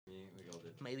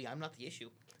maybe I'm not the issue.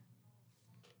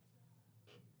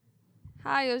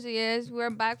 Hi, OCS. We're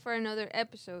back for another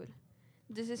episode.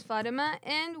 This is Fatima,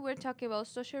 and we're talking about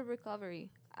social recovery.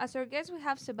 As our guests, we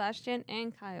have Sebastian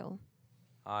and Kyle.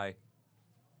 Hi.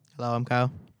 Hello, I'm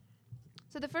Kyle.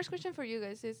 So, the first question for you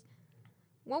guys is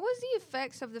what was the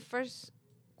effects of the first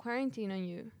quarantine on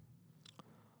you?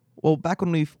 Well, back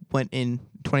when we went in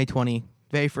 2020,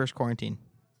 very first quarantine,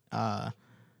 uh,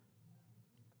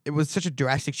 it was such a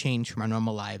drastic change from our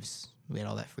normal lives. We had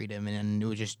all that freedom, and then it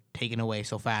was just taken away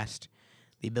so fast.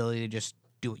 The ability to just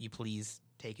do what you please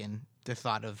taken. The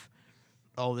thought of,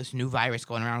 oh, this new virus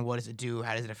going around, what does it do?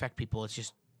 How does it affect people?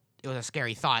 It was a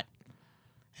scary thought.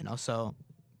 And also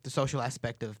the social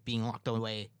aspect of being locked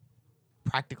away,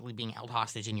 practically being held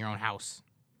hostage in your own house.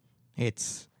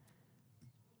 It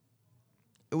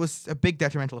was a big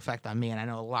detrimental effect on me, and I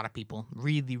know a lot of people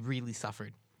really, really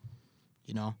suffered.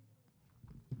 You know?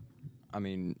 I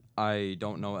mean, I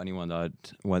don't know anyone that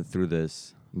went through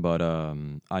this, but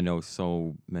I know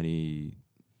so many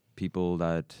people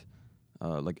that,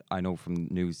 I know from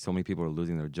news, so many people are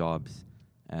losing their jobs,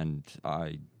 and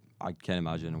I can't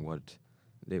imagine what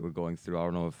they were going through. I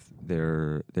don't know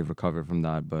if they've recovered from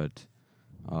that, but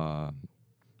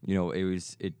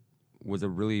it was a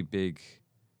really big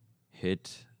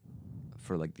hit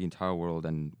for like the entire world,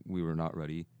 and we were not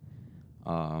ready.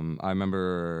 I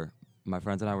remember my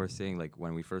friends and I were saying, like,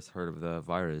 when we first heard of the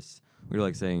virus, we were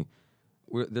like saying,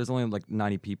 there's only like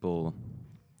 90 people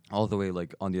all the way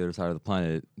like on the other side of the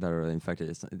planet that are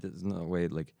infected. There's no way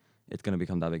like it's gonna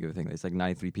become that big of a thing. It's like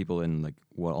 93 people in like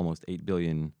almost 8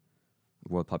 billion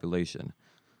world population,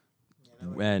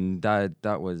 and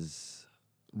that was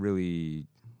really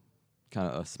kind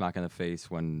of a smack in the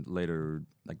face when later,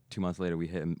 like 2 months later, we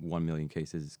hit 1 million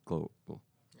cases global.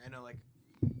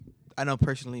 I know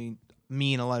personally,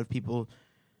 me and a lot of people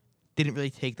didn't really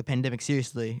take the pandemic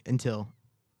seriously until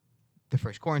the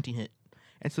first quarantine hit.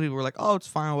 And so people were like, "Oh, it's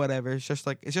fine, whatever. It's just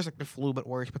like the flu, but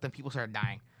worse." But then people started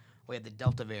dying. We had the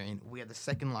Delta variant. We had the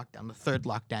second lockdown, the third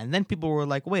lockdown. And then people were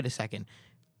like, "Wait a second,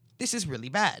 this is really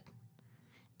bad."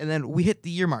 And then we hit the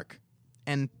year mark,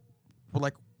 and we're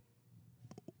like,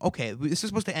 "Okay, this is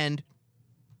supposed to end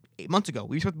 8 months ago.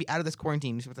 We were supposed to be out of this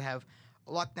quarantine. We were supposed to have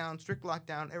a lockdown, strict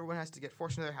lockdown. Everyone has to get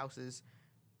forced into their houses.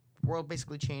 The world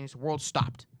basically changed. The world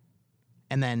stopped,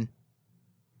 and then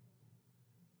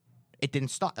it didn't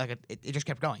stop. Like it just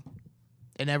kept going.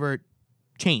 It never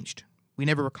changed. We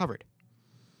never recovered.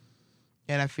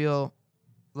 And I feel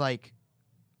like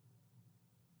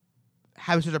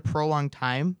having such a prolonged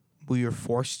time where you're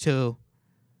forced to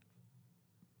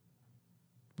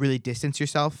really distance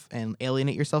yourself and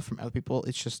alienate yourself from other people,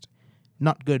 it's just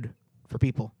not good for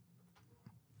people.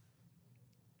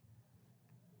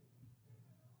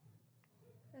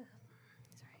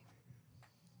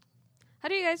 How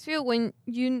do you guys feel when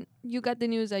you got the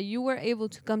news that you were able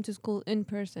to come to school in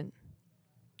person?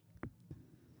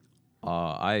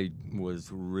 I was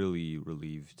really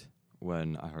relieved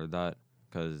when I heard that,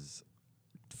 because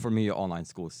for me, online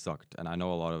school sucked, and I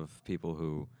know a lot of people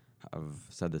who have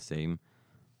said the same.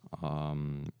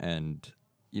 And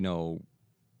you know,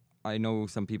 I know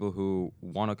some people who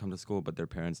want to come to school, but their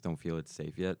parents don't feel it's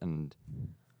safe yet, and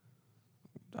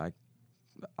I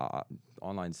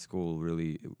online school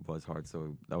really was hard.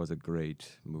 So that was a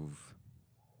great move.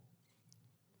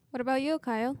 What about you,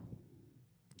 Kyle?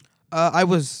 I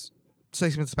was,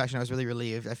 same with passion. I was really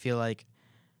relieved. I feel like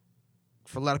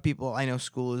for a lot of people, I know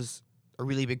school is a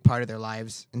really big part of their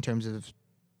lives in terms of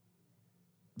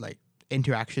like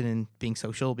interaction and being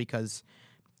social, because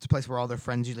it's a place where all their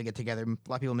friends usually get together. A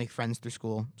lot of people make friends through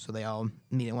school, so they all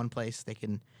meet at one place. They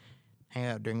can hang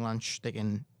out during lunch. They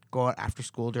can go out after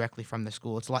school directly from the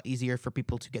school. It's a lot easier for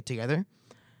people to get together.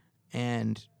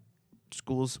 And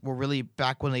schools were really,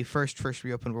 back when they first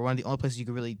reopened, were one of the only places you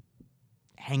could really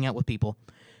hang out with people.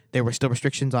 There were still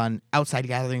restrictions on outside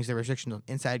gatherings. There were restrictions on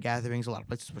inside gatherings. A lot of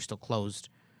places were still closed.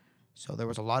 So there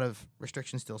was a lot of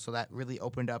restrictions still. So that really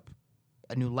opened up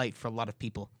a new light for a lot of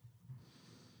people.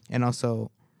 And also,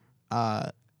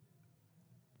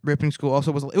 reopening school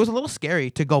also was a little scary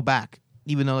to go back,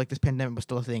 even though like this pandemic was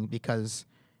still a thing, because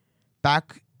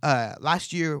back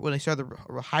last year when they started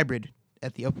the hybrid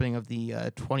at the opening of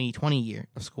the 2020 year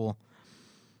of school,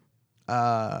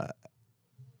 going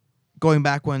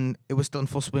back when it was still in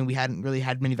full swing, we hadn't really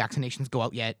had many vaccinations go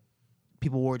out yet.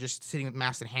 People were just sitting with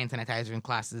masks and hand sanitizer in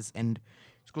classes, and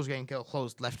schools were getting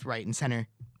closed left, right, and center.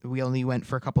 We only went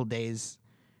for a couple of days.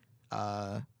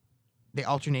 They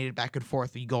alternated back and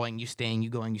forth. You going, you staying,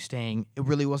 you going, you staying. It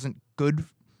really wasn't good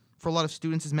for a lot of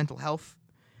students' mental health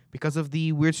because of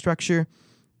the weird structure.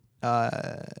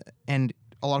 And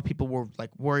a lot of people were like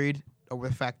worried over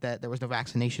the fact that there was no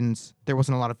vaccinations, there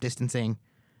wasn't a lot of distancing,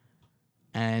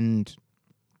 and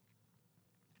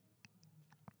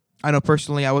I know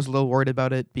personally I was a little worried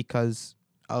about it because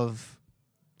of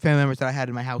family members that I had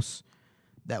in my house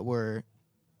that were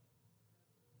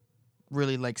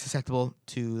really like susceptible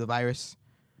to the virus.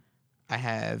 I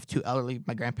have two elderly,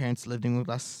 my grandparents living with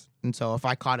us, and so if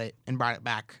I caught it and brought it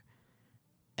back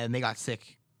and they got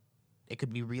sick, it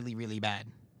could be really, really bad.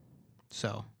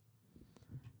 So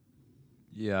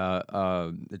Yeah,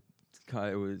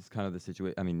 it was kind of the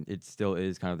situation. I mean, it still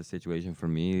is kind of the situation for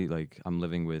me. Like, I'm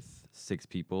living with 6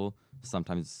 people,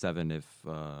 sometimes 7 if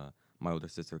my older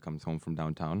sister comes home from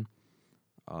downtown.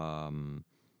 Um,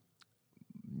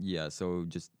 yeah, so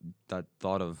just that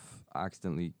thought of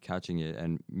accidentally catching it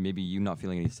and maybe you not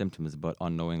feeling any symptoms, but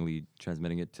unknowingly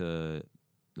transmitting it to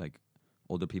like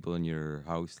older people in your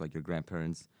house, like your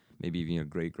grandparents, maybe even your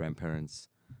great grandparents.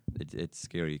 It's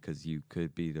scary because you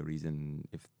could be the reason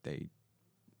if they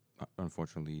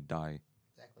unfortunately die.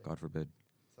 exactly. God forbid.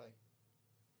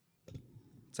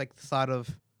 It's like the thought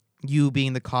of you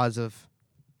being the cause of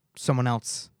someone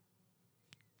else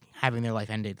having their life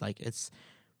ended. Like it's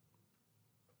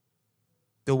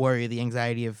the worry, the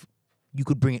anxiety of you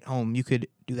could bring it home. You could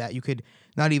do that. You could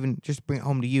not even just bring it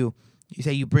home to you. You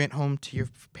say you bring it home to your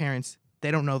parents.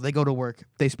 They don't know. They go to work.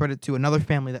 They spread it to another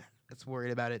family that's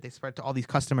worried about it. They spread it to all these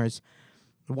customers.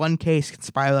 One case can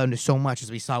spiral out into so much,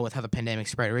 as we saw with how the pandemic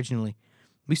spread originally.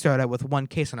 We started out with one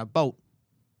case on a boat,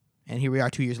 and here we are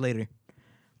 2 years later.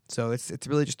 So it's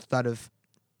really just the thought of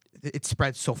it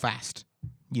spread so fast.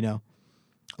 You know,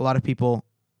 a lot of people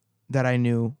that I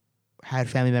knew had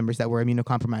family members that were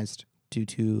immunocompromised due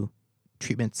to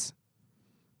treatments.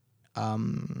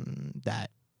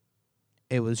 That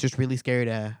it was just really scary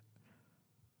to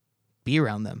be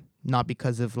around them, not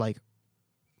because of like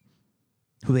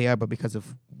who they are, but because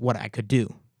of what I could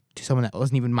do to someone that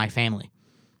wasn't even my family.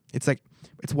 It's like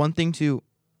it's one thing to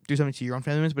do something to your own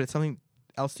family members, but it's something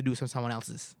else to do with someone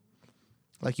else's.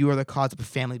 Like you are the cause of a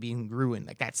family being ruined.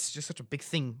 Like that's just such a big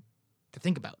thing to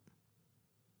think about.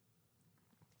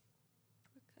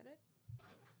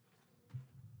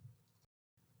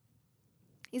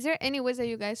 Is there any ways that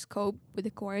you guys cope with the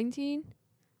quarantine?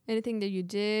 Anything that you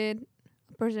did?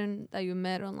 A person that you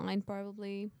met online,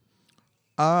 probably.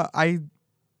 I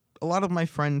a lot of my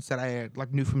friends that I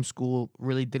like knew from school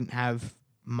really didn't have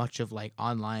much of like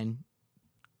online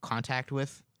contact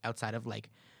with outside of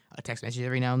like a text message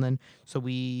every now and then. So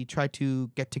we tried to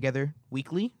get together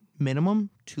weekly minimum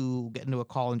to get into a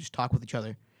call and just talk with each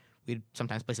other. We'd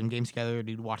sometimes play some games together.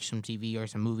 We'd watch some TV or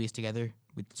some movies together.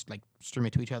 We'd just, like stream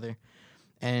it to each other,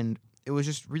 and it was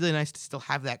just really nice to still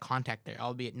have that contact there,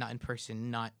 albeit not in person,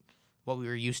 not what we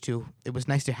were used to. It was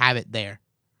nice to have it there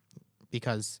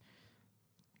because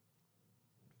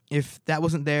if that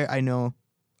wasn't there, I know,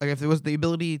 like if there was the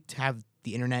ability to have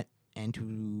the internet and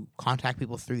to contact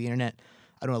people through the internet,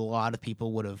 I know a lot of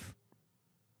people wouldn't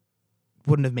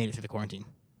have made it through the quarantine.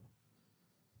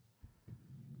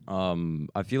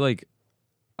 I feel like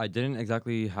I didn't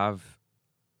exactly have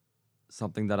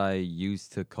something that I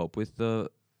used to cope with the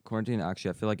quarantine.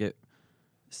 Actually, I feel like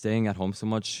staying at home so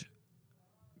much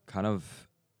kind of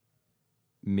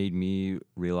made me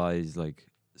realize like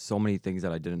so many things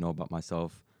that I didn't know about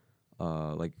myself,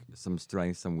 like some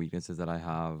strengths, some weaknesses that I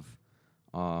have.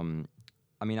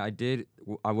 I mean,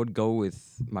 I would go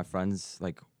with my friends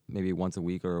like maybe once a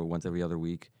week or once every other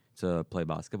week to play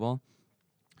basketball.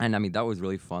 And I mean, that was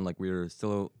really fun. Like we were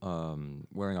still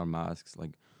wearing our masks.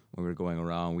 Like when we were going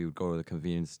around, we would go to the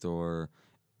convenience store.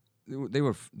 They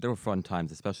were fun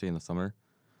times, especially in the summer.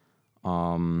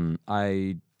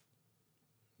 I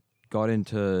got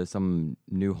into some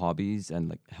new hobbies and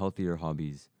like healthier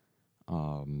hobbies.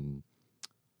 Um,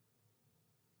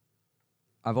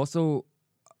 I've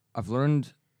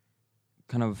learned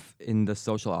kind of in the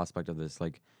social aspect of this,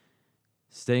 like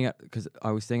because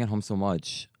I was staying at home so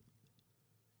much.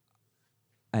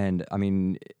 And I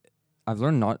mean, I've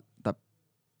learned not that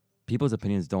people's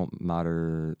opinions don't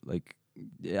matter. Like,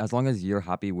 as long as you're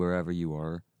happy wherever you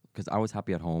are, because I was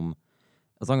happy at home.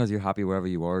 As long as you're happy wherever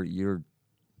you are, you're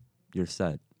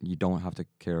set. You don't have to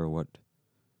care what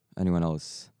anyone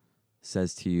else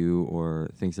says to you or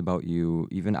thinks about you.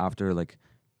 Even after like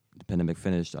the pandemic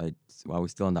finished, I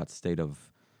was still in that state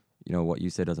of, what you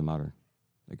say doesn't matter.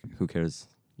 Like, who cares?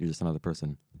 You're just another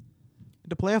person.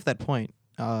 To play off that point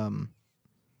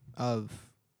of,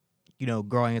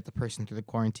 growing at the person through the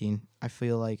quarantine, I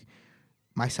feel like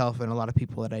myself and a lot of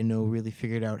people that I know really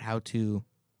figured out how to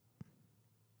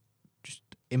just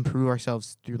improve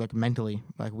ourselves through like mentally.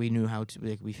 Like we knew how to,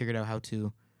 like we figured out how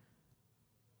to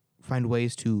find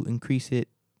ways to increase it,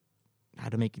 how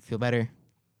to make you feel better,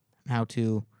 how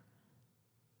to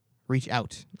reach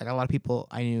out. Like a lot of people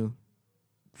I knew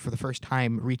for the first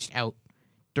time reached out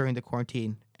during the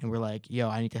quarantine and were like, yo,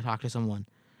 I need to talk to someone.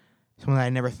 Someone that I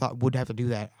never thought would have to do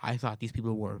that. I thought these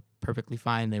people were perfectly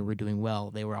fine. They were doing well.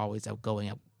 They were always outgoing,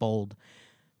 out bold.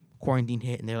 Quarantine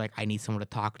hit and they're like, I need someone to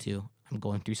talk to. I'm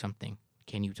going through something.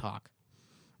 Can you talk?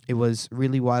 It was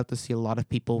really wild to see a lot of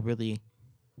people really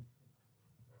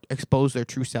expose their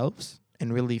true selves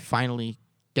and really finally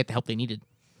get the help they needed.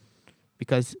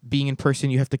 Because being in person,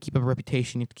 you have to keep up a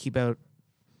reputation. You have to keep out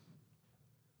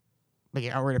like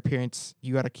your outward appearance.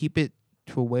 You got to keep it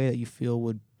to a way that you feel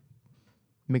would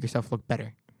make yourself look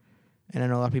better. And I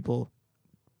know a lot of people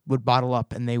would bottle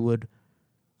up and they would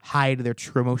hide their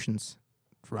true emotions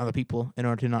from other people in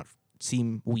order to not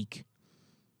seem weak.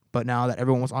 But now that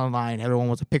everyone was online, everyone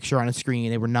was a picture on a screen,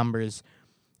 they were numbers,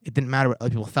 it didn't matter what other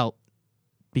people felt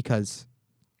because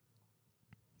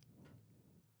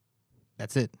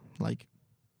that's it. Like,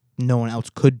 no one else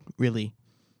could really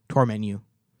torment you.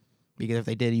 Because if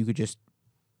they did, you could just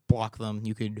block them,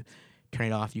 you could turn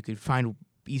it off, you could find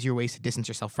easier ways to distance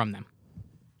yourself from them.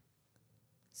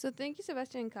 So thank you,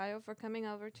 Sebastian and Caio, for coming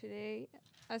over today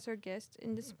as our guest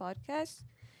in this podcast.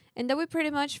 And that would pretty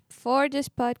much for this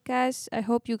podcast. I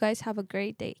hope you guys have a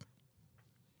great day.